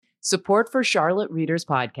Support for Charlotte Readers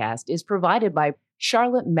Podcast is provided by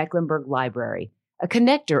Charlotte Mecklenburg Library, a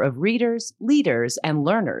connector of readers, leaders, and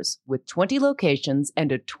learners with 20 locations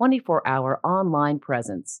and a 24-hour online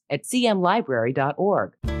presence at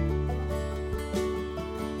cmlibrary.org.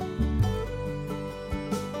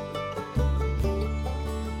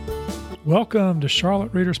 Welcome to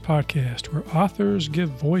Charlotte Readers Podcast, where authors give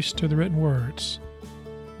voice to the written words.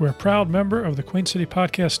 We're a proud member of the Queen City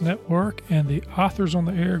Podcast Network and the Authors on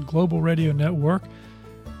the Air Global Radio Network,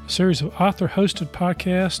 a series of author-hosted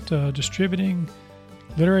podcasts distributing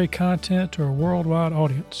literary content to a worldwide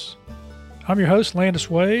audience. I'm your host, Landis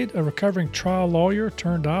Wade, a recovering trial lawyer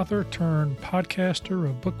turned author turned podcaster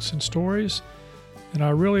of books and stories, and I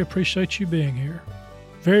really appreciate you being here.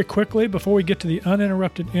 Very quickly, before we get to the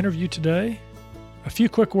uninterrupted interview today, a few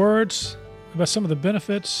quick words about some of the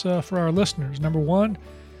benefits for our listeners. Number one,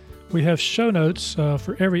 we have show notes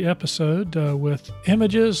for every episode with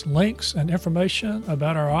images, links, and information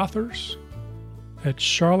about our authors at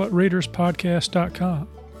charlottereaderspodcast.com.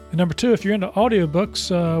 And number two, if you're into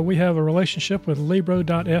audiobooks, we have a relationship with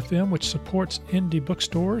Libro.fm, which supports indie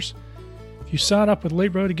bookstores. If you sign up with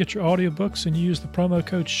Libro to get your audiobooks and use the promo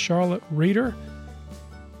code CharlotteReader,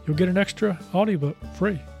 you'll get an extra audiobook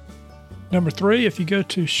free. Number three, if you go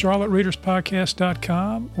to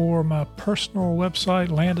charlottereaderspodcast.com or my personal website,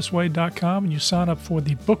 landiswade.com, and you sign up for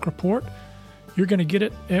the book report, you're going to get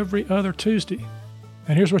it every other Tuesday.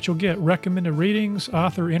 And here's what you'll get: recommended readings,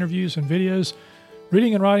 author interviews and videos,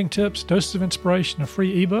 reading and writing tips, doses of inspiration, a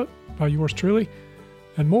free ebook by yours truly,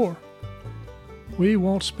 and more. We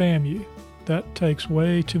won't spam you. That takes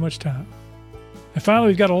way too much time. And finally,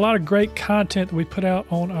 we've got a lot of great content that we put out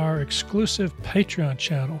on our exclusive Patreon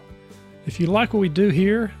channel. If you like what we do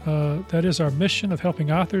here, that is our mission of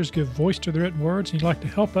helping authors give voice to their written words, and you'd like to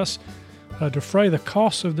help us defray the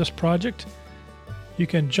costs of this project, you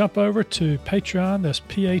can jump over to Patreon, that's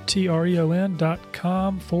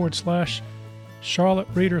patreon.com/Charlotte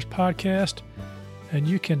Readers Podcast, and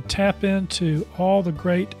you can tap into all the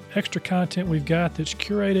great extra content we've got that's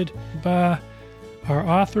curated by our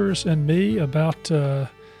authors and me about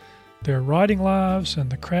their writing lives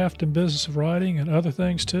and the craft and business of writing and other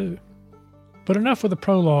things too. But enough with the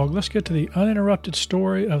prologue. Let's get to the uninterrupted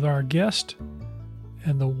story of our guest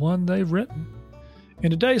and the one they've written.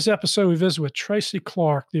 In today's episode, we visit with Tracy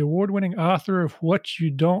Clark, the award-winning author of What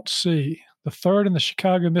You Don't See, the third in the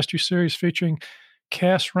Chicago mystery series featuring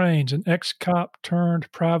Cass Raines, an ex-cop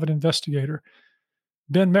turned private investigator.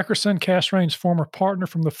 Ben Meckerson, Cass Raines' former partner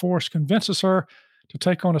from the force, convinces her to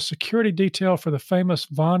take on a security detail for the famous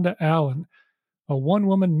Vonda Allen, a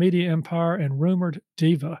one-woman media empire and rumored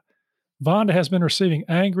diva. Vonda has been receiving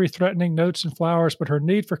angry, threatening notes and flowers, but her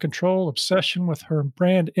need for control, obsession with her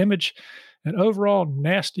brand image, and overall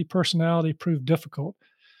nasty personality proved difficult.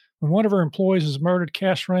 When one of her employees is murdered,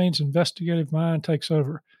 Cass Raines' investigative mind takes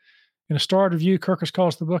over. In a starred review, Kirkus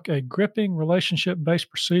calls the book a gripping,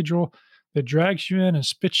 relationship-based procedural that drags you in and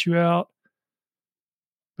spits you out,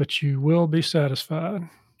 but you will be satisfied.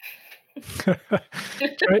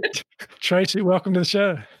 Tracy, welcome to the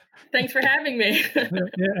show. Thanks for having me.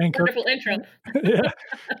 And wonderful intro. Yeah.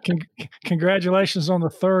 Congratulations on the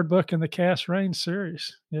third book in the Cass Raines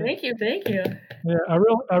series. Yeah. Thank you. Yeah, I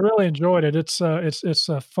really enjoyed it. It's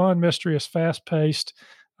a fun mystery. It's fast paced.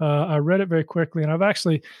 I read it very quickly, and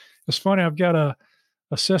it's funny. I've got a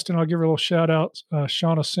assistant. I'll give her a little shout out,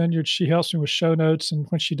 Shauna Sinyard. She helps me with show notes, and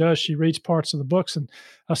when she does, she reads parts of the books. And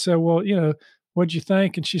I said, well, what'd you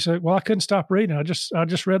think? And she said, well, I couldn't stop reading. I just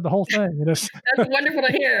read the whole thing. That's wonderful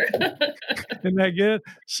to hear. Isn't that good?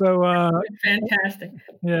 So fantastic.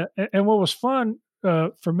 Yeah. And what was fun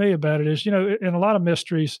for me about it is, in a lot of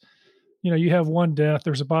mysteries, you have one death,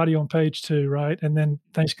 there's a body on page 2, right? And then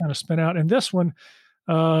things kind of spin out. And this one,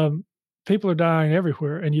 people are dying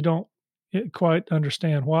everywhere, and you don't quite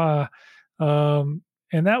understand why. And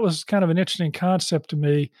that was kind of an interesting concept to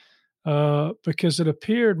me because it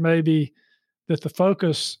appeared maybe that the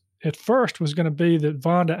focus at first was going to be that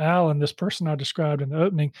Vonda Allen, this person I described in the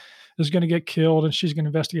opening, is going to get killed and she's going to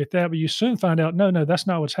investigate that. But you soon find out, no, that's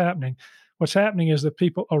not what's happening. What's happening is that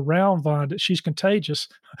people around Vonda, she's contagious.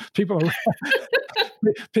 People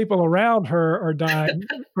around her are dying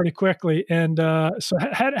pretty quickly. And so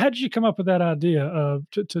how did you come up with that idea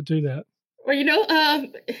to do that? Well,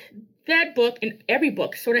 that book and every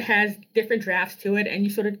book sort of has different drafts to it, and you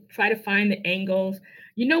sort of try to find the angles.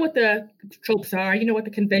 You know what the tropes are, you know what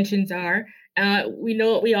the conventions are. We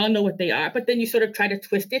all know what they are, but then you sort of try to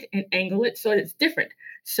twist it and angle it so it's different.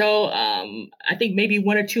 So I think maybe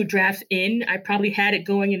one or two drafts in, I probably had it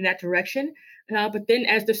going in that direction. But then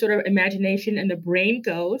as the sort of imagination and the brain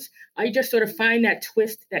goes, you just sort of find that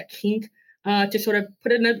twist, that kink, to sort of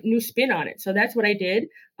put a new spin on it. So that's what I did.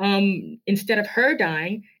 Instead of her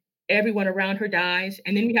dying, everyone around her dies.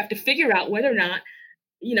 And then we have to figure out whether or not,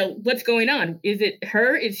 what's going on. Is it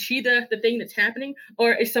her? Is she the thing that's happening?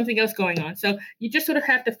 Or is something else going on? So you just sort of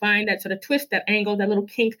have to find that sort of twist, that angle, that little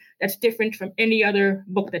kink that's different from any other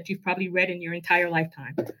book that you've probably read in your entire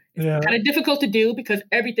lifetime. It's kind of difficult to do because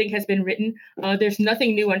everything has been written. There's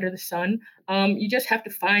nothing new under the sun. You just have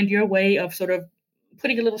to find your way of sort of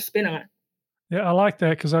putting a little spin on it. Yeah, I like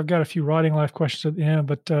that because I've got a few writing life questions at the end,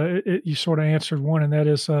 but you sort of answered one, and that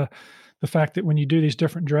is the fact that when you do these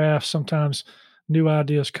different drafts, sometimes new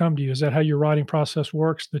ideas come to you. Is that how your writing process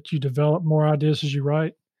works, that you develop more ideas as you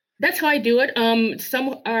write? That's how I do it.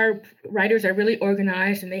 Some our writers are really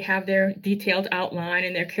organized and they have their detailed outline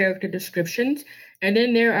and their character descriptions. And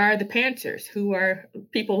then there are the pantsers, who are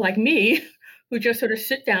people like me who just sort of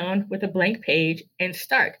sit down with a blank page and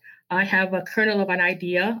start. I have a kernel of an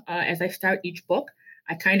idea as I start each book.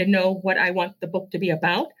 I kind of know what I want the book to be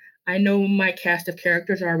about. I know my cast of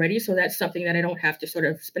characters already, so that's something that I don't have to sort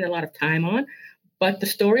of spend a lot of time on. But the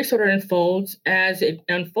story sort of unfolds as it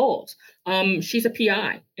unfolds. She's a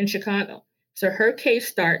PI in Chicago. So her case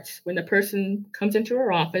starts when the person comes into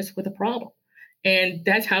her office with a problem. And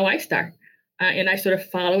that's how I start. And I sort of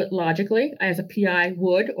follow it logically as a PI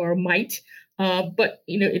would or might. But,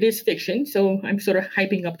 it is fiction. So I'm sort of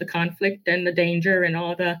hyping up the conflict and the danger and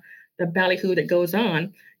all the ballyhoo that goes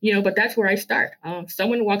on. But that's where I start.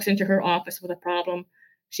 Someone walks into her office with a problem.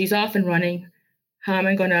 She's off and running. How am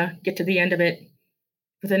I going to get to the end of it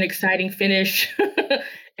with an exciting finish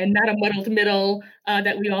and not a muddled middle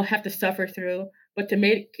that we all have to suffer through, but to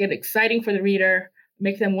make it exciting for the reader,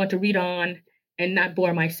 make them want to read on and not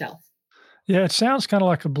bore myself. Yeah, it sounds kind of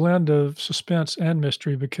like a blend of suspense and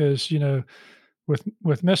mystery because,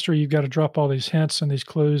 with mystery, you've got to drop all these hints and these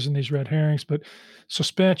clues and these red herrings. But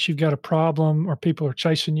suspense, you've got a problem, or people are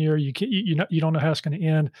chasing you, or you don't know how it's going to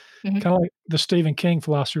end. Mm-hmm. Kind of like the Stephen King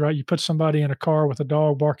philosophy, right? You put somebody in a car with a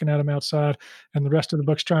dog barking at them outside, and the rest of the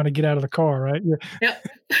book's trying to get out of the car, right? Yeah. Yep.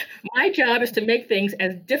 My job is to make things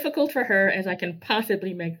as difficult for her as I can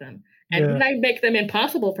possibly make them. And when I make them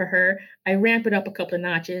impossible for her, I ramp it up a couple of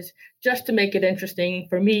notches just to make it interesting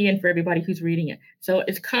for me and for everybody who's reading it. So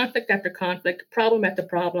it's conflict after conflict, problem after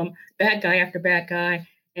problem, bad guy after bad guy.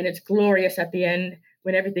 And it's glorious at the end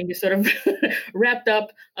when everything is sort of wrapped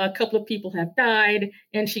up. A couple of people have died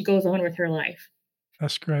and she goes on with her life.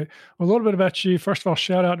 That's great. Well, a little bit about you. First of all,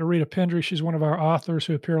 shout out to Rita Pendry. She's one of our authors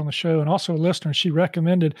who appear on the show and also a listener. She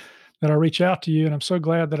recommended that I reach out to you, and I'm so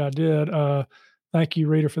glad that I did. Thank you,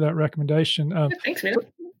 Rita, for that recommendation. Thanks, man.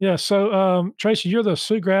 Yeah. So, Tracy, you're the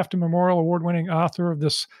Sue Grafton Memorial Award-winning author of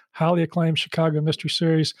this highly acclaimed Chicago mystery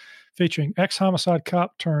series featuring ex-homicide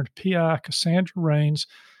cop turned PI Cassandra Rains.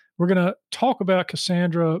 We're going to talk about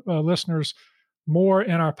Cassandra, listeners, more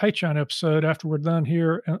in our Patreon episode. After we're done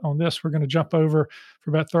here on this, we're going to jump over for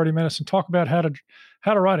about 30 minutes and talk about how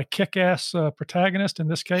to write a kick-ass protagonist. In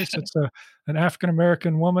this case, it's an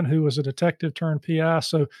African-American woman who was a detective turned PI.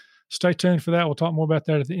 So stay tuned for that. We'll talk more about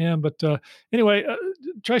that at the end. But anyway,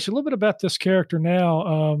 Tracy, a little bit about this character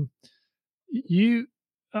now.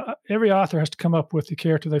 Every author has to come up with the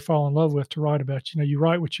character they fall in love with to write about. You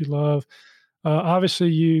write what you love. Obviously,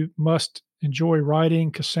 you must enjoy writing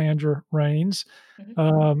Cassandra Rains.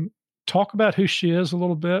 Mm-hmm. Talk about who she is a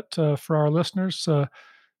little bit for our listeners,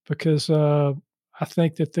 because I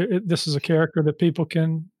think that this is a character that people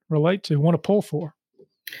can relate to, want to pull for.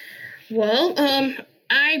 Well,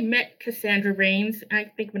 I met Cassandra Rains,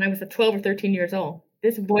 I think, when I was 12 or 13 years old.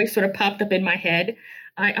 This voice sort of popped up in my head.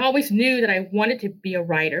 I always knew that I wanted to be a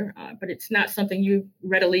writer, but it's not something you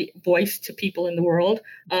readily voice to people in the world.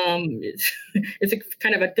 It's a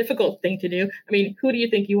kind of a difficult thing to do. I mean, who do you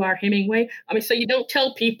think you are, Hemingway? I mean, so you don't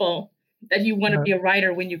tell people that you want to be a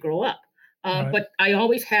writer when you grow up. But I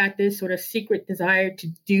always had this sort of secret desire to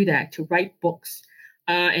do that, to write books.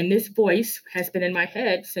 And this voice has been in my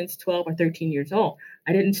head since 12 or 13 years old.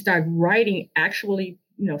 I didn't start writing actually,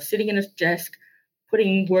 sitting in a desk,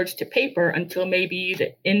 putting words to paper until maybe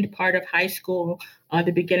the end part of high school,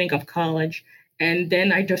 the beginning of college. And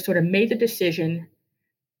then I just sort of made the decision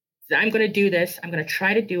that I'm going to do this. I'm going to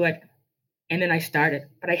try to do it. And then I started.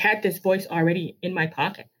 But I had this voice already in my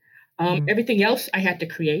pocket. Everything else I had to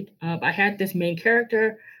create. I had this main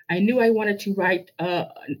character. I knew I wanted to write a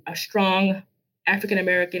strong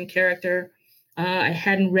African-American character. I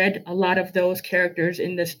hadn't read a lot of those characters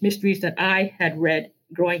in the mysteries that I had read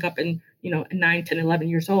growing up in 9, 10, 11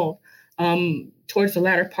 years old. Towards the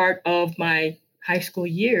latter part of my high school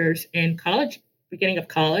years and college, beginning of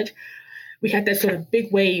college, we had that sort of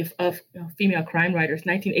big wave of female crime writers.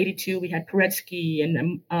 1982, we had Paretsky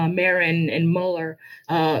and Marin and Muller,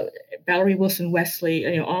 Valerie Wilson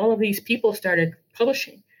Wesley. All of these people started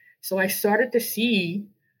publishing. So I started to see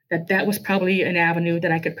that was probably an avenue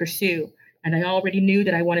that I could pursue. And I already knew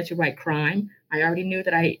that I wanted to write crime. I already knew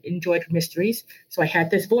that I enjoyed mysteries. So I had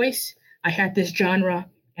this voice, I had this genre,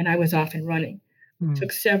 and I was off and running. It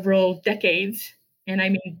took several decades, and I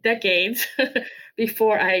mean decades,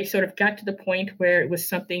 before I sort of got to the point where it was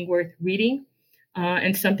something worth reading,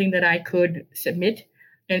 and something that I could submit,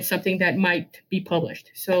 and something that might be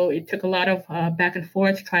published. So it took a lot of back and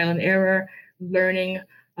forth, trial and error, learning,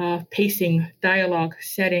 pacing, dialogue,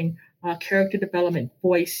 setting, character development,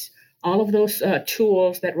 voice, all of those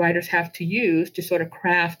tools that writers have to use to sort of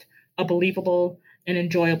craft a believable and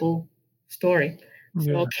enjoyable story.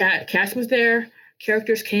 Yeah. So cast was there.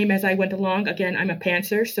 Characters came as I went along. Again, I'm a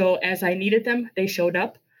pantser, so as I needed them, they showed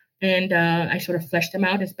up, and I sort of fleshed them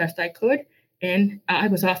out as best I could, and I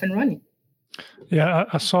was off and running. Yeah,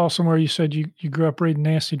 I saw somewhere you said you grew up reading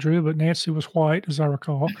Nancy Drew, but Nancy was white, as I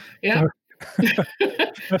recall. Yeah.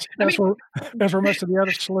 That's where most of the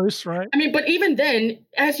other sleuths, right? I mean, but even then,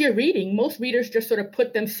 as you're reading, most readers just sort of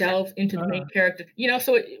put themselves into the main character.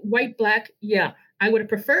 So white, black, yeah. I would have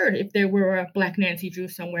preferred if there were a Black Nancy Drew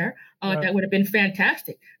somewhere. Right. That would have been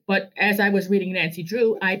fantastic. But as I was reading Nancy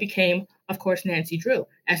Drew, I became, of course, Nancy Drew,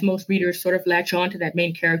 as most readers sort of latch on to that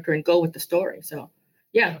main character and go with the story. So,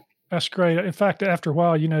 yeah. That's great. In fact, after a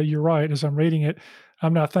while, you're right. As I'm reading it,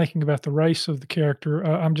 I'm not thinking about the race of the character.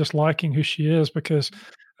 I'm just liking who she is because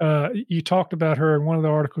you talked about her in one of the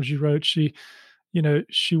articles you wrote. She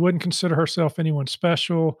wouldn't consider herself anyone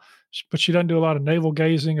special, but she doesn't do a lot of navel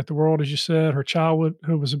gazing at the world, as you said. Her childhood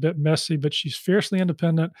was a bit messy, but she's fiercely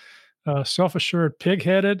independent, self-assured,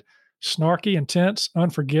 pig-headed, snarky, intense,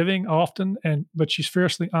 unforgiving often, but she's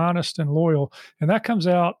fiercely honest and loyal. And that comes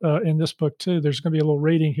out in this book too. There's going to be a little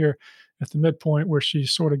reading here at the midpoint where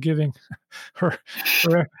she's sort of giving her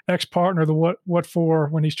ex-partner the what for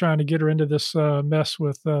when he's trying to get her into this mess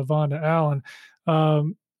with Vonda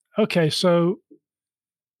Allen. Okay, so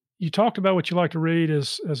you talked about what you like to read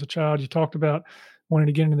as a child. You talked about wanting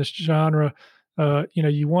to get into this genre.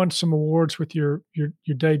 You won some awards with your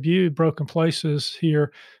debut, Broken Places,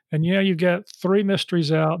 here. And you've got 3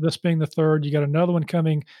 mysteries out, this being the 3rd. You got another one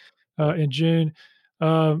coming in June.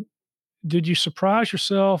 Did you surprise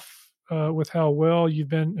yourself with how well you've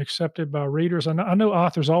been accepted by readers? I know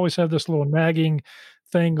authors always have this little nagging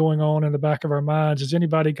thing going on in the back of our minds. Is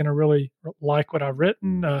anybody going to really like what I've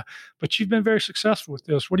written? But you've been very successful with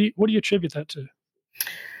this. What do you attribute that to?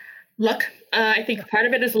 Luck. I think part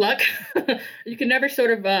of it is luck. You can never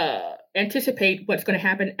sort of anticipate what's going to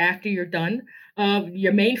happen after you're done.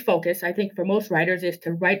 Your main focus, I think, for most writers is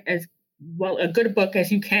to write as well a good book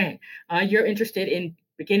as you can. You're interested in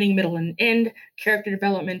beginning, middle, and end, character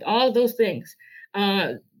development, all of those things.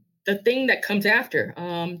 The thing that comes after,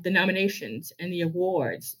 the nominations and the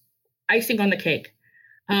awards, icing on the cake.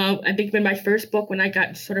 I think in my first book, when I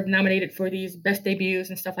got sort of nominated for these best debuts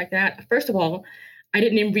and stuff like that, first of all, I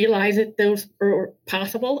didn't even realize that those were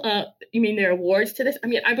possible. You mean there are awards to this? I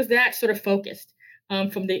mean, I was that sort of focused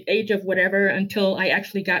from the age of whatever until I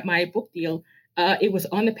actually got my book deal. It was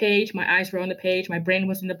on the page. My eyes were on the page. My brain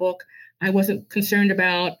was in the book. I wasn't concerned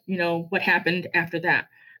about, what happened after that.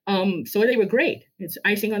 So they were great. It's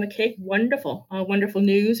icing on the cake. Wonderful, wonderful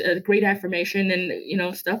news, great affirmation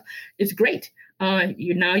and, stuff. It's great.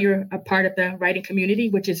 You're a part of the writing community,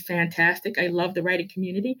 which is fantastic. I love the writing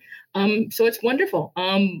community. So it's wonderful.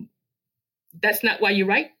 That's not why you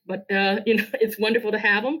write, but, it's wonderful to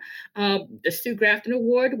have them. The Sue Grafton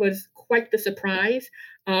Award was quite the surprise.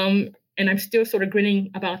 And I'm still sort of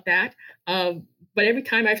grinning about that. But every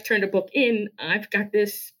time I've turned a book in, I've got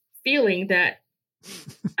this feeling that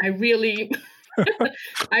I really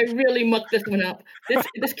mucked this one up.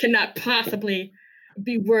 This cannot possibly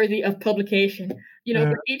be worthy of publication.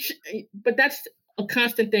 But that's a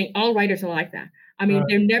constant thing. All writers are like that. I mean,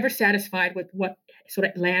 they're never satisfied with what sort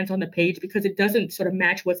of lands on the page because it doesn't sort of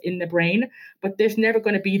match what's in the brain. But there's never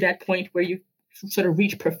going to be that point where you sort of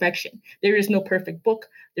reach perfection. There is no perfect book.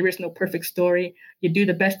 There is no perfect story. You do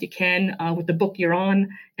the best you can with the book you're on,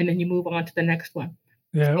 and then you move on to the next one.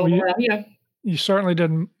 Yeah, so, you certainly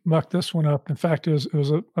didn't muck this one up. In fact, it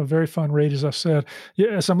was a very fun read, as I said. Yeah,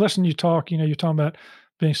 as I'm listening to you talk, you're talking about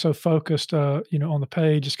being so focused, on the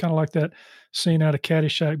page. It's kind of like that scene out of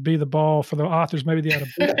Caddyshack, be the ball. For the authors, maybe they ought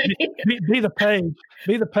to be the page.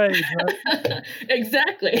 Be the page, right?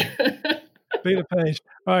 Exactly. Be the page.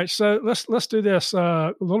 All right, so let's do this.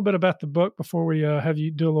 A little bit about the book before we have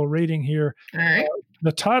you do a little reading here. All right.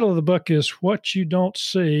 The title of the book is What You Don't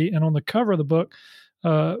See. And on the cover of the book,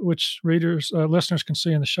 which listeners can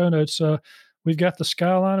see in the show notes, we've got the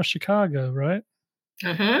skyline of Chicago, right?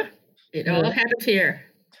 Uh-huh. It all happens here.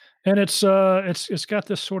 And it's got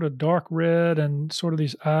this sort of dark red and sort of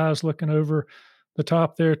these eyes looking over the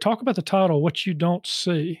top there. Talk about the title, What You Don't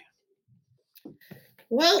See.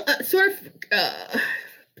 Well, sort of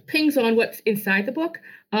pings on what's inside the book.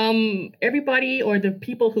 Everybody or the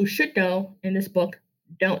people who should know in this book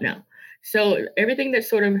don't know. So everything that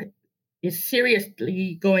sort of is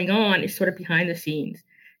seriously going on is sort of behind the scenes.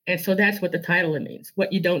 And so that's what the title means,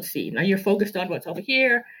 what you don't see. Now you're focused on what's over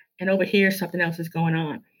here, and over here something else is going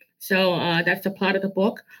on. So that's the plot of the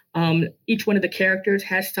book. Each one of the characters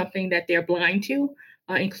has something that they're blind to,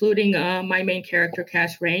 including my main character,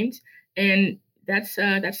 Cass Raines. And that's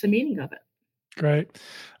the meaning of it. Great.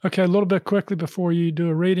 Okay, a little bit quickly before you do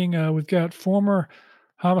a reading, we've got former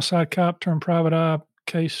homicide cop turned private eye,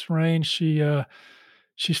 Cass Raines.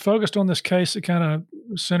 She's focused on this case that kind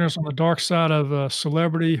of centers on the dark side of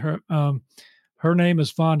celebrity. Her name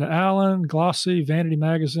is Vonda Allen, Glossy, Vanity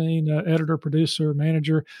Magazine, editor, producer,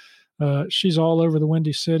 manager. She's all over the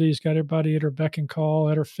Windy City. She's got everybody at her beck and call,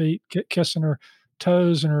 at her feet, kissing her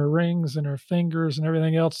toes and her rings and her fingers and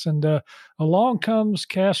everything else. And along comes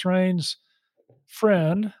Cass Raines'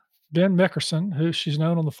 friend, Ben Mickerson, who she's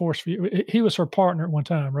known on the force. He was her partner at one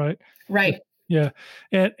time, right? Right. Yeah.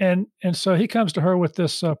 And so he comes to her with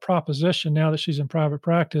this proposition now that she's in private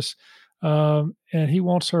practice. And he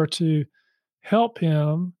wants her to help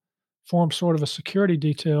him form sort of a security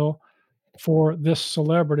detail for this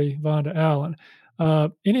celebrity, Vonda Allen.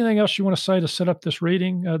 Anything else you want to say to set up this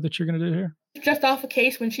reading that you're going to do here? Just off a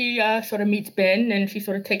case when she sort of meets Ben, and she's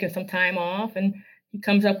sort of taking some time off, and he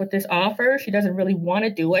comes up with this offer. She doesn't really want to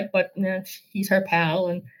do it, but he's her pal,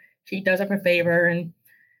 and she does him a favor, and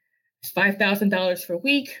it's $5,000 for a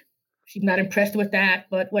week. She's not impressed with that,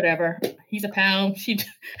 but whatever. He's a pal. She's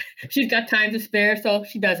got time to spare, so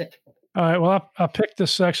she does it. All right. Well, I picked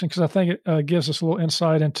this section because I think it gives us a little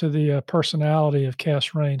insight into the personality of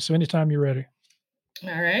Cass Raines. So anytime you're ready.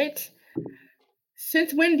 All right.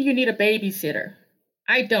 Since when do you need a babysitter?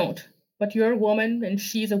 I don't, but you're a woman and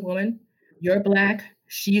she's a woman. You're black,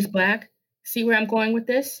 she's black. See where I'm going with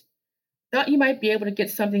this? Thought you might be able to get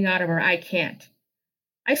something out of her I can't.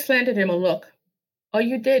 I slanted him a look. Oh,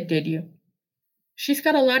 you did you? She's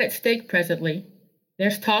got a lot at stake presently.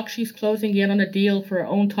 There's talk she's closing in on a deal for her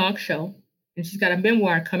own talk show, and she's got a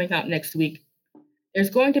memoir coming out next week. There's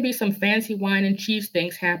going to be some fancy wine and cheese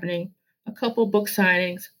things happening, a couple book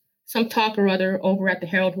signings, some talk or other over at the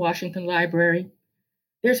Harold Washington Library.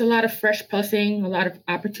 There's a lot of fresh pussing, a lot of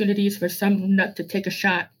opportunities for some nut to take a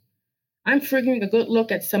shot. I'm figuring a good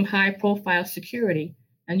look at some high-profile security,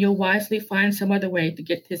 and you'll wisely find some other way to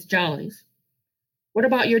get his jollies. What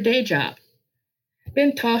about your day job?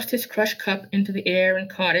 Ben tossed his crushed cup into the air and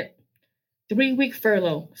caught it. 3-week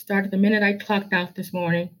furlough started the minute I clocked out this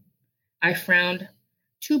morning. I frowned.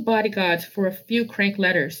 2 bodyguards for a few crank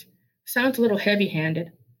letters. Sounds a little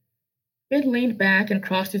heavy-handed. Ben leaned back and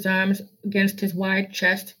crossed his arms against his wide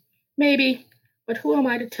chest. Maybe, but who am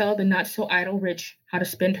I to tell the not-so-idle rich how to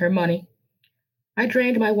spend her money? I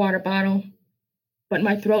drained my water bottle, but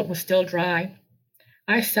my throat was still dry.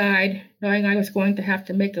 I sighed, knowing I was going to have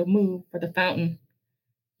to make a move for the fountain.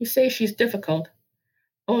 You say she's difficult.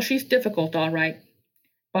 Oh, she's difficult, all right.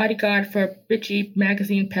 Bodyguard for a bitchy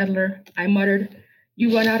magazine peddler, I muttered.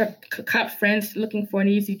 You run out of cop friends looking for an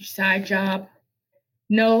easy side job.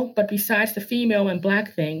 No, but besides the female and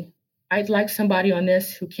black thing, I'd like somebody on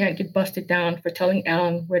this who can't get busted down for telling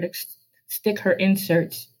Ellen where to stick her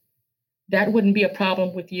inserts. That wouldn't be a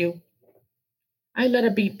problem with you. I let a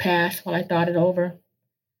beat pass while I thought it over.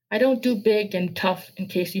 I don't do big and tough, in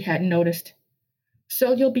case you hadn't noticed.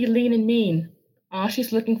 So you'll be lean and mean. All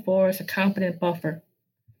she's looking for is a competent buffer.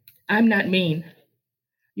 I'm not mean.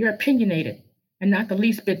 You're opinionated and not the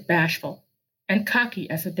least bit bashful, and cocky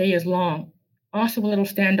as the day is long, also a little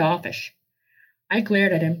standoffish. I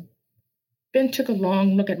glared at him. Ben took a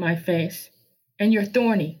long look at my face. And you're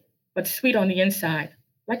thorny, but sweet on the inside,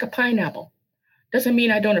 like a pineapple. Doesn't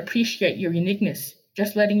mean I don't appreciate your uniqueness,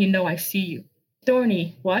 just letting you know I see you.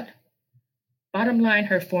 Thorny, what? Bottom line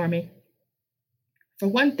her for me. For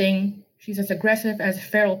one thing, she's as aggressive as a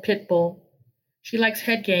feral pit bull. She likes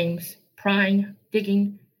head games, prying,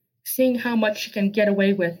 digging, seeing how much she can get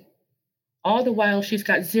away with. All the while, she's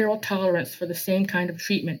got zero tolerance for the same kind of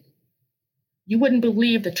treatment. You wouldn't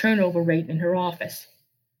believe the turnover rate in her office.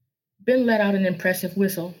 Ben let out an impressive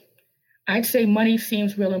whistle. I'd say money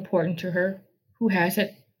seems real important to her. Who has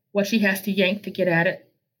it, what she has to yank to get at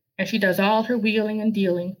it. And she does all her wheeling and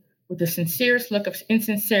dealing with the sincerest look of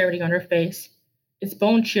insincerity on her face. It's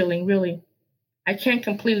bone-chilling, really. I can't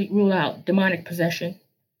completely rule out demonic possession.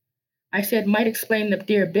 I said, might explain the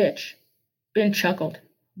dear bitch. Ben chuckled.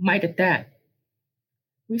 Might at that.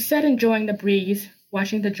 We sat enjoying the breeze,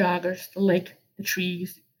 watching the joggers, the lake, the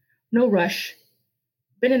trees. No rush.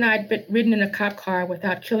 Ben and I had ridden in a cop car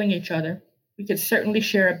without killing each other. We could certainly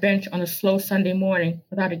share a bench on a slow Sunday morning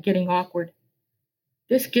without it getting awkward.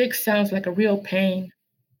 This gig sounds like a real pain.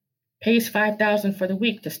 Pays $5,000 for the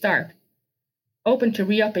week to start. Open to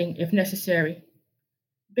re-upping if necessary.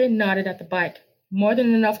 Ben nodded at the bike. More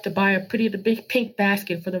than enough to buy a pretty big pink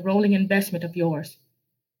basket for the rolling investment of yours.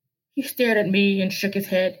 He stared at me and shook his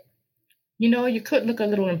head. You know, you could look a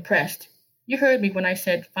little impressed. You heard me when I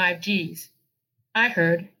said 5 Gs. I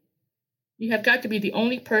heard. You have got to be the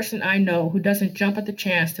only person I know who doesn't jump at the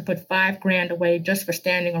chance to put $5,000 away just for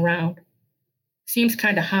standing around. Seems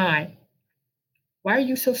kind of high. Why are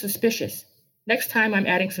you so suspicious? Next time I'm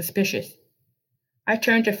adding suspicious. I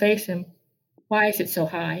turned to face him. Why is it so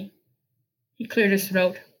high? He cleared his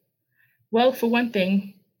throat. Well, for one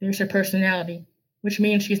thing, there's her personality, which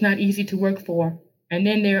means she's not easy to work for. And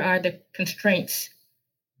then there are the constraints.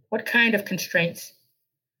 What kind of constraints?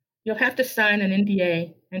 You'll have to sign an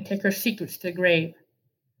NDA and take her secrets to the grave.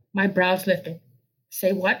 My brows lifted.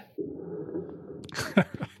 Say what?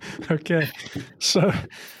 Okay. So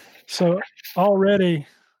already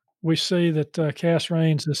we see that Cass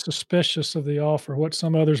Raines is suspicious of the offer. What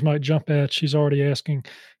some others might jump at, she's already asking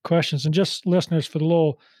questions. And just listeners, for the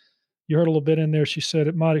little, you heard a little bit in there, she said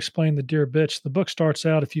it might explain the dear bitch. The book starts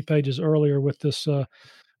out a few pages earlier with this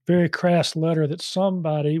very crass letter that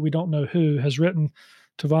somebody, we don't know who, has written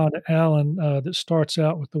to Vonda Allen that starts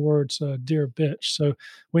out with the words, dear bitch. So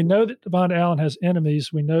we know that Vonda Allen has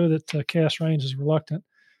enemies. We know that Cass Raines is reluctant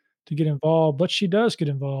to get involved, but she does get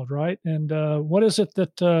involved, right? And what is it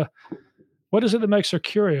that makes her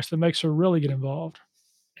curious, that makes her really get involved?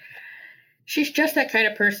 She's just that kind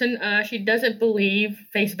of person. She doesn't believe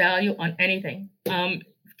face value on anything.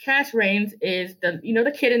 Cass Raines is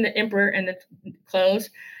the kid in the emperor and the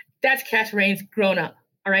clothes. That's Cass Raines grown up.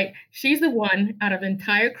 All right. She's the one out of the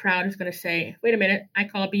entire crowd who's going to say, wait a minute, I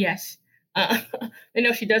call BS.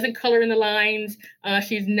 She doesn't color in the lines.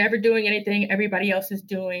 She's never doing anything everybody else is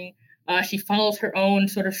doing. She follows her own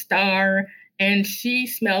sort of star, and she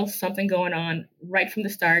smells something going on right from the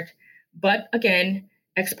start. But again,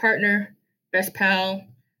 ex-partner, best pal,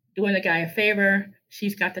 doing the guy a favor.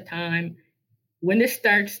 She's got the time. When this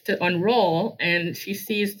starts to unroll and she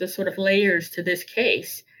sees the sort of layers to this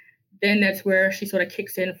case, then that's where she sort of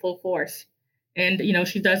kicks in full force. And,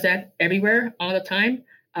 she does that everywhere, all the time.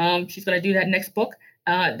 She's going to do that next book.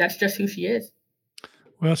 That's just who she is.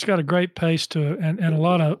 Well, it's got a great pace to it and a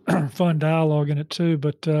lot of fun dialogue in it too.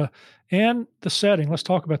 But and the setting, let's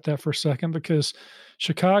talk about that for a second, because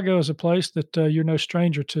Chicago is a place that you're no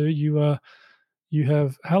stranger to. You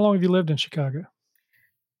have, how long have you lived in Chicago?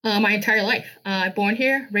 My entire life. Born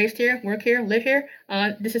here, raised here, work here, live here.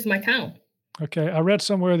 This is my town. Okay. I read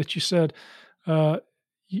somewhere that you said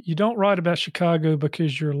you don't write about Chicago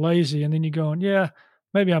because you're lazy, and then you go, yeah,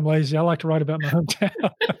 maybe I'm lazy. I like to write about my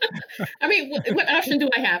hometown. I mean, what option do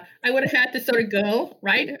I have? I would have had to sort of go,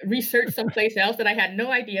 right? Research someplace else that I had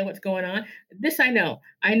no idea what's going on. This I know.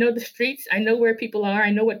 I know the streets. I know where people are.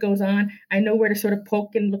 I know what goes on. I know where to sort of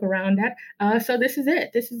poke and look around at. So this is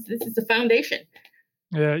it. This is the foundation.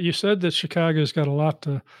 Yeah, you said that Chicago's got a lot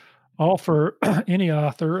to offer any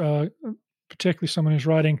author, particularly someone who's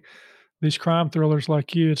writing these crime thrillers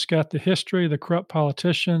like you. It's got the history, the corrupt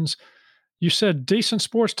politicians. You said decent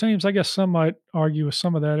sports teams. I guess some might argue with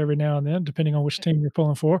some of that every now and then, depending on which team you're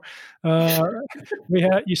pulling for.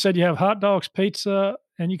 You said you have hot dogs, pizza,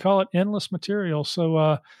 and you call it endless material.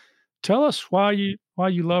 So tell us why you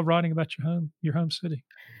love writing about your home city.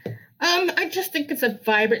 I just think it's a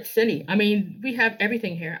vibrant city. I mean, we have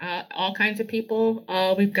everything here, all kinds of people.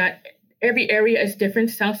 We've got every area is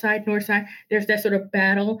different, south side, north side. There's that sort of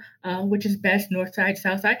battle, which is best, north side,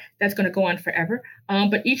 south side. That's going to go on forever.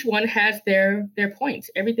 But each one has their points.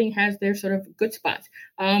 Everything has their sort of good spots.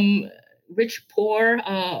 Rich, poor,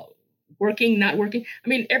 working, not working. I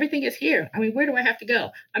mean, everything is here. I mean, where do I have to go?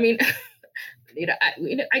 I mean,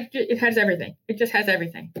 it has everything. It just has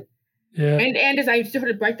everything. Yeah. And as I sort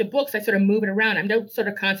of write the books, I sort of move it around. I don't sort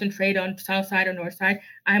of concentrate on south side or north side.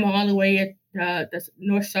 I'm all the way at the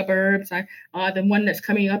north suburbs. The one that's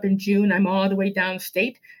coming up in June, I'm all the way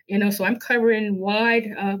downstate. So I'm covering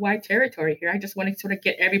wide territory here. I just want to sort of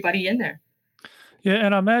get everybody in there. Yeah,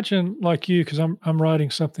 and I imagine like you, because I'm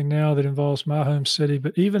writing something now that involves my home city.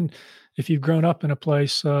 But even if you've grown up in a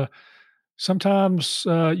place, sometimes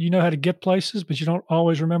you know how to get places, but you don't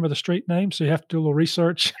always remember the street name, so you have to do a little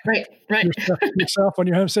research Right, right. yourself on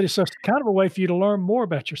your home city. So it's kind of a way for you to learn more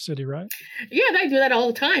about your city, right? Yeah, I do that all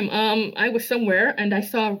the time. I was somewhere and I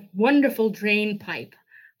saw a wonderful drain pipe.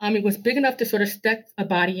 It was big enough to sort of stick a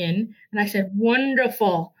body in, and I said,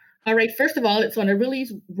 "Wonderful." All right, first of all, it's on a really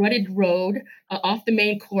rutted road off the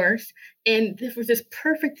main course, and this was this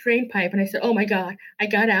perfect drain pipe. And I said, "Oh my God!" I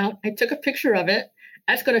got out, I took a picture of it.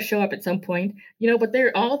 That's going to show up at some point, But there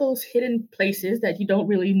are all those hidden places that you don't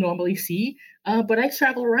really normally see. But I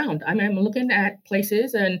travel around. I mean, I'm looking at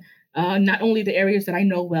places and not only the areas that I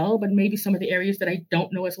know well, but maybe some of the areas that I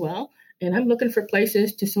don't know as well. And I'm looking for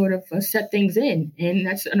places to sort of set things in. And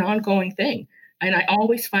that's an ongoing thing. And I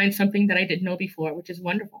always find something that I didn't know before, which is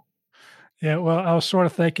wonderful. Yeah, well, I was sort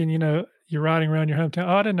of thinking, you're riding around your hometown.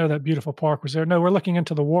 Oh, I didn't know that beautiful park was there. No, we're looking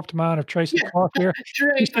into the warped mind of Tracy Yeah, Clark here.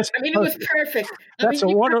 right. I mean, it was perfect. That's a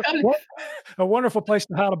wonderful place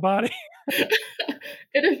to hide a body.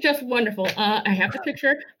 It is just wonderful. I have the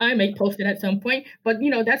picture. I may post it at some point, but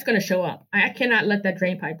that's going to show up. I cannot let that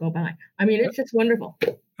drain pipe go by. I mean, it's just wonderful.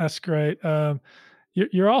 That's great.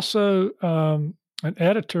 You're also an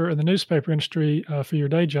editor in the newspaper industry for your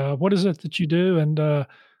day job. What is it that you do, and a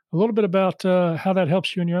little bit about how that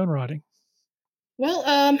helps you in your own writing? Well,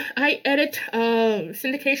 I edit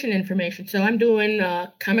syndication information. So I'm doing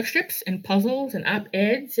comic strips and puzzles and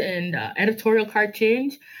op-eds and editorial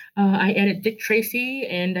cartoons. I edit Dick Tracy,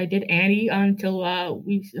 and I did Annie until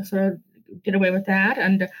we sort of did away with that.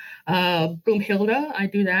 And Broomhilda, I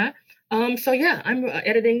do that. So yeah, I'm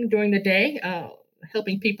editing during the day,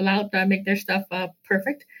 helping people out make their stuff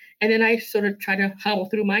perfect. And then I sort of try to hobble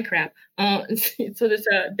through my crap. So there's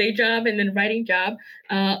a day job and then writing job,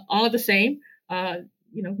 all the same.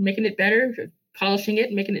 Making it better, polishing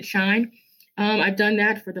it, making it shine. I've done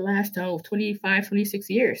that for the last 25, 26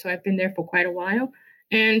 years. So I've been there for quite a while.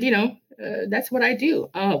 And, that's what I do.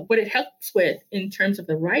 What it helps with in terms of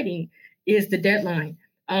the writing is the deadline.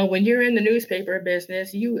 When you're in the newspaper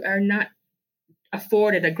business, you are not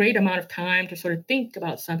afforded a great amount of time to sort of think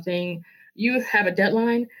about something. You have a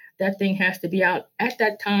deadline. That thing has to be out at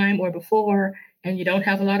that time or before. And you don't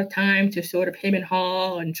have a lot of time to sort of hem and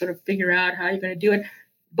haw and sort of figure out how you're going to do it.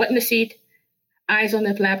 Butt in the seat, eyes on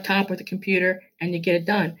the laptop or the computer, and you get it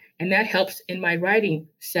done. And that helps in my writing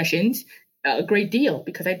sessions a great deal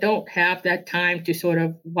because I don't have that time to sort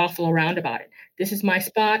of waffle around about it. This is my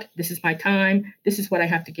spot. This is my time. This is what I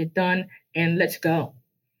have to get done, and let's go.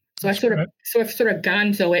 So I sort of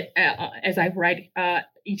gonzo it as I write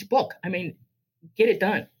each book. I mean, get it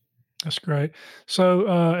done. That's great. So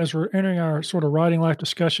as we're entering our sort of writing life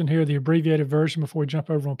discussion here, the abbreviated version before we jump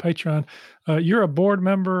over on Patreon, you're a board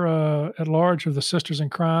member at large of the Sisters in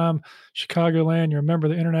Crime, Chicagoland. You're a member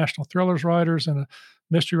of the International Thrillers Writers and the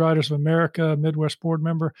Mystery Writers of America, Midwest board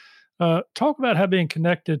member. Talk about how being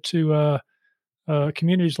connected to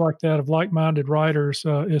communities like that of like-minded writers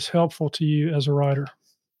is helpful to you as a writer.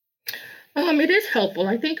 It is helpful.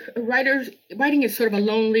 I think writing is sort of a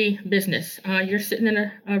lonely business. You're sitting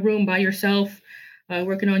in a room by yourself,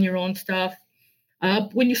 working on your own stuff.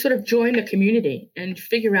 When you sort of join the community and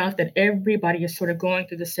figure out that everybody is sort of going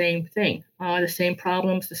through the same thing, the same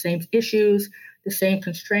problems, the same issues, the same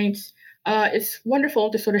constraints, it's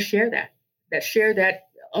wonderful to sort of share that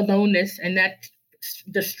aloneness and that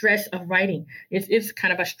the stress of writing. It's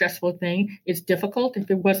kind of a stressful thing. It's difficult.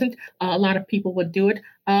 If it wasn't, a lot of people would do it.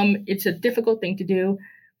 It's a difficult thing to do.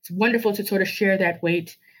 It's wonderful to sort of share that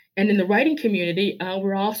weight. And in the writing community,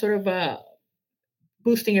 we're all sort of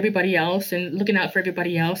boosting everybody else and looking out for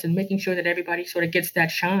everybody else and making sure that everybody sort of gets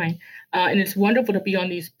that shine. And it's wonderful to be on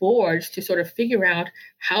these boards to sort of figure out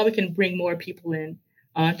how we can bring more people in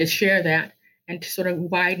to share that and to sort of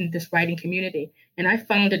widen this writing community. And I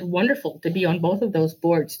found it wonderful to be on both of those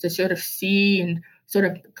boards to sort of see and sort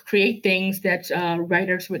of create things that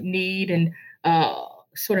writers would need and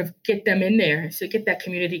sort of get them in there, so get that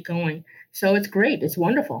community going. So it's great. It's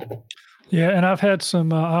wonderful. Yeah, and I've had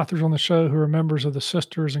some authors on the show who are members of the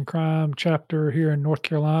Sisters in Crime chapter here in North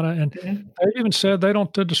Carolina, and they even said they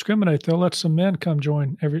don't discriminate. They'll let some men come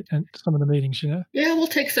join some of the meetings, Yeah, we'll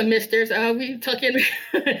take some misters. We tuck in.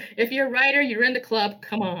 If you're a writer, you're in the club,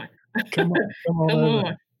 come on. Come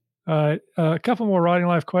on. All right, a couple more writing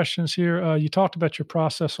life questions here. You talked about your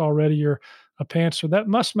process already. You're a pantser. That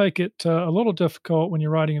must make it a little difficult when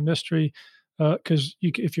you're writing a mystery, because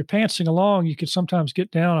if you're pantsing along, you could sometimes get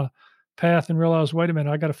down a path and realize, wait a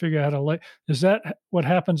minute, I got to figure out how to lay. Is that what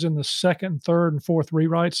happens in the second, third, and fourth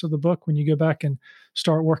rewrites of the book when you go back and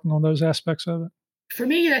start working on those aspects of it? For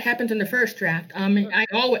me, that happens in the first draft.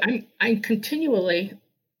 I'm continually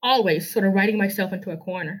always sort of writing myself into a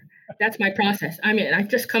corner. That's my process. I mean, I've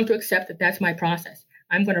just come to accept that that's my process.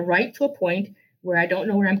 I'm going to write to a point where I don't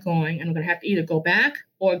know where I'm going, and I'm going to have to either go back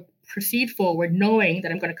or proceed forward, knowing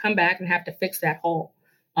that I'm going to come back and have to fix that hole.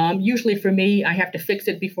 Usually for me, I have to fix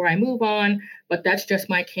it before I move on, but that's just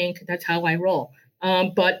my kink. That's how I roll.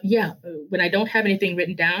 But yeah, when I don't have anything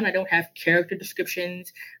written down, I don't have character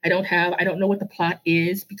descriptions. I don't know what the plot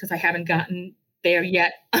is because I haven't gotten there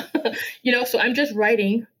yet. So I'm just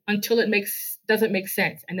writing until it doesn't make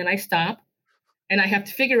sense. And then I stop and I have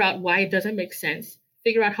to figure out why it doesn't make sense,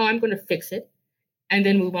 figure out how I'm going to fix it, and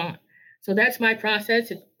then move on. So that's my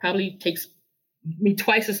process. It probably takes me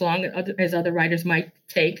twice as long as other writers might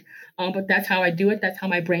take. But that's how I do it. That's how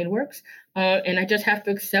my brain works. And I just have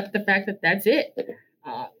to accept the fact that that's it.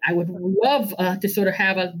 I would love to sort of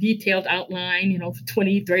have a detailed outline,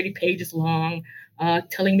 20, 30 pages long,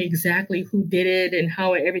 telling me exactly who did it and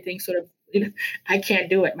how everything sort of, I can't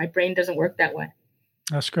do it. My brain doesn't work that way.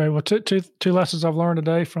 That's great. Well, two lessons I've learned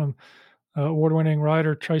today from award-winning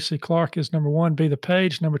writer Tracy Clark is, number one, be the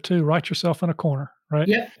page. Number two, write yourself in a corner, right?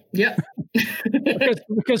 Yep.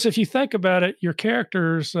 because if you think about it, your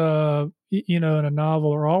characters, in a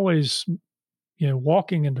novel are always,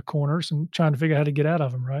 walking into corners and trying to figure out how to get out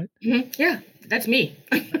of them, right? Mm-hmm. Yeah, that's me.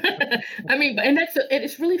 I mean, and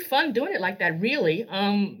it's really fun doing it like that, really.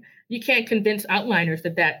 You can't convince outliners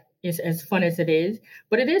that is as fun as it is,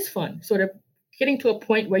 but it is fun, sort of getting to a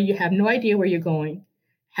point where you have no idea where you're going,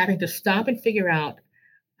 having to stop and figure out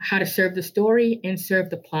how to serve the story and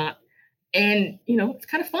serve the plot. And, it's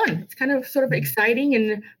kind of fun. It's kind of sort of exciting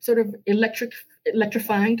and sort of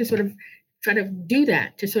electrifying to sort of try to do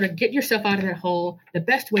that, to sort of get yourself out of that hole the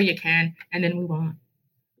best way you can and then move on.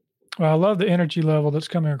 Well, I love the energy level that's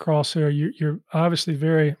coming across here. You're obviously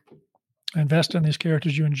very invested in these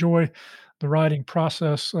characters. You enjoy the writing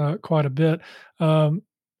process quite a bit.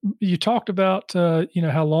 You talked about,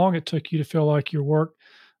 how long it took you to feel like your work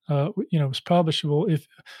was publishable.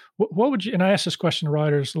 What would you, and I ask this question to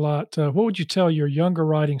writers a lot, what would you tell your younger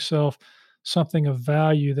writing self, something of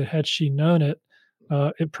value that had she known it,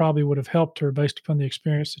 it probably would have helped her based upon the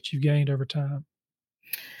experience that you've gained over time?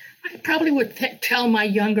 I probably would tell my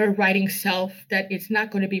younger writing self that it's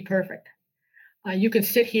not going to be perfect. You can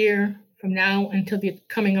sit here from now until the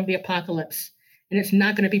coming of the apocalypse, and it's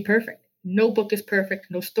not going to be perfect. No book is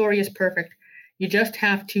perfect. No story is perfect. You just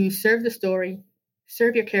have to serve the story,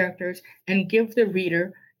 serve your characters, and give the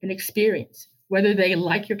reader an experience, whether they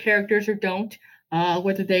like your characters or don't,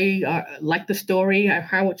 whether they like the story or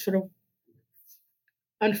how it sort of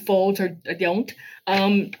unfolds or don't.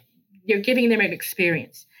 You're giving them an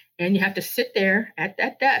experience, and you have to sit there at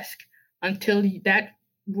that desk until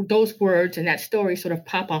those words and that story sort of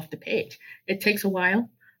pop off the page. It takes a while.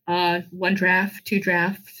 One draft, two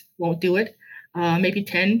drafts won't do it. Maybe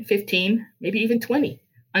 10, 15, maybe even 20,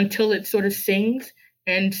 until it sort of sings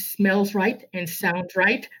and smells right and sounds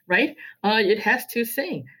right? It has to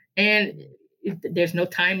sing. And there's no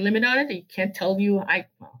time limit on it. You can't tell you,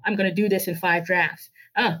 I'm going to do this in 5 drafts.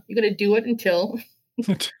 You're going to do it until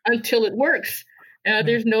it works.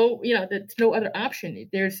 There's no other option.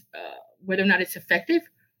 There's whether or not it's effective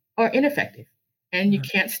or ineffective. And you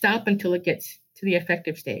can't stop until it gets to the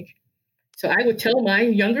effective stage. So I would tell my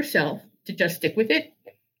younger self to just stick with it.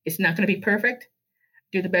 It's not going to be perfect.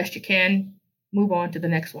 Do the best you can. Move on to the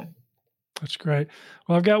next one. That's great.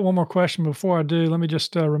 Well, I've got one more question. Before I do, let me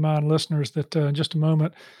just remind listeners that in just a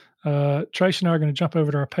moment, Tracy and I are going to jump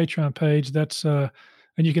over to our Patreon page. That's and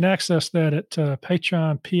you can access that at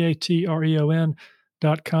Patreon,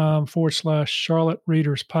 patreon.com/Charlotte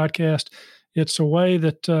Readers Podcast. It's a way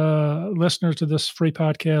that listeners to this free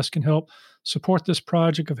podcast can help support this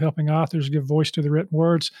project of helping authors give voice to the written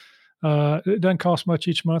words. It doesn't cost much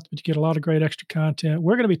each month, but you get a lot of great extra content.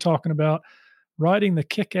 We're going to be talking about writing the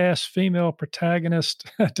kick-ass female protagonist,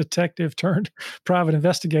 detective turned private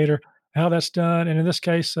investigator, how that's done, and in this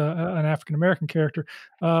case, an African-American character.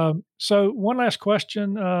 So one last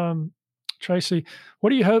question, Tracy, what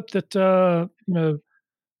do you hope that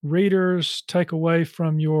readers take away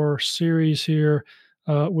from your series here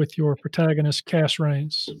with your protagonist, Cass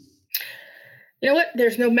Rains? You know what?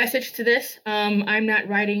 There's no message to this. I'm not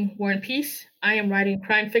writing War and Peace. I am writing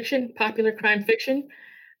crime fiction, popular crime fiction.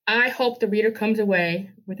 I hope the reader comes away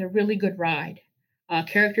with a really good ride.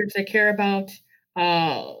 Characters they care about,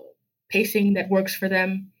 pacing that works for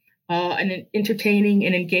them, an entertaining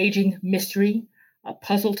and engaging mystery, a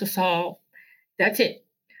puzzle to solve. That's it.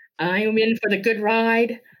 I am in for the good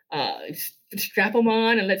ride. Strap them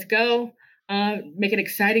on and let's go. Make it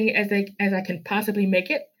exciting as I can possibly make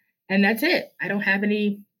it. And that's it. I don't have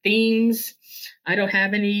any themes. I don't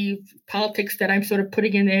have any politics that I'm sort of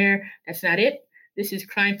putting in there. That's not it. This is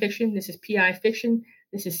crime fiction. This is PI fiction.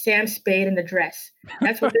 This is Sam Spade in the dress.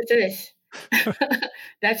 That's what this is.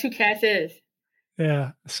 That's who Cass is.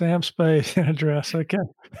 Yeah, Sam Spade in a dress. Okay.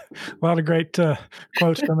 A lot of great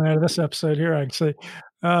quotes coming out of this episode here, I can see.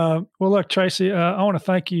 Well, look, Tracy, I want to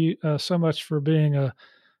thank you so much for being a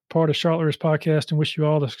part of Charlotte Readers Podcast and wish you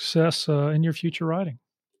all the success in your future writing.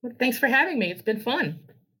 Well, thanks for having me. It's been fun.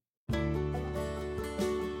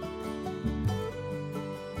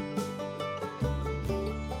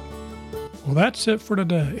 Well, that's it for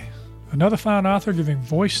today. Another fine author giving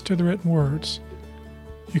voice to the written words.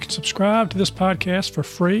 You can subscribe to this podcast for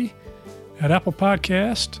free at Apple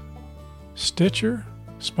Podcast, Stitcher,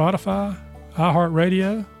 Spotify,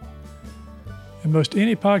 iHeartRadio, and most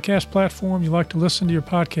any podcast platform you like to listen to your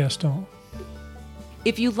podcast on.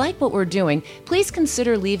 If you like what we're doing, please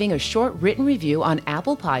consider leaving a short written review on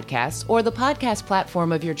Apple Podcasts or the podcast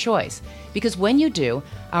platform of your choice, because when you do,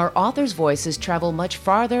 our authors' voices travel much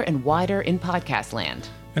farther and wider in podcast land.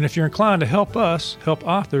 And if you're inclined to help us help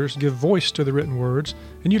authors give voice to the written words,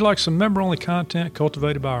 and you'd like some member-only content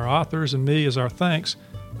cultivated by our authors and me as our thanks,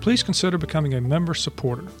 please consider becoming a member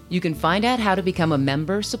supporter. You can find out how to become a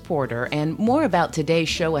member supporter and more about today's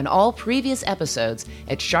show and all previous episodes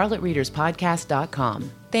at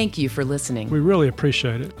charlottereaderspodcast.com. Thank you for listening. We really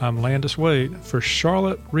appreciate it. I'm Landis Wade for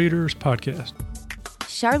Charlotte Readers Podcast.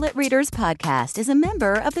 Charlotte Readers Podcast is a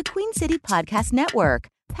member of the Queen City Podcast Network,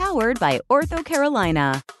 powered by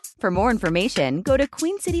OrthoCarolina. For more information, go to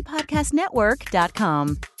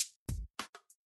queencitypodcastnetwork.com.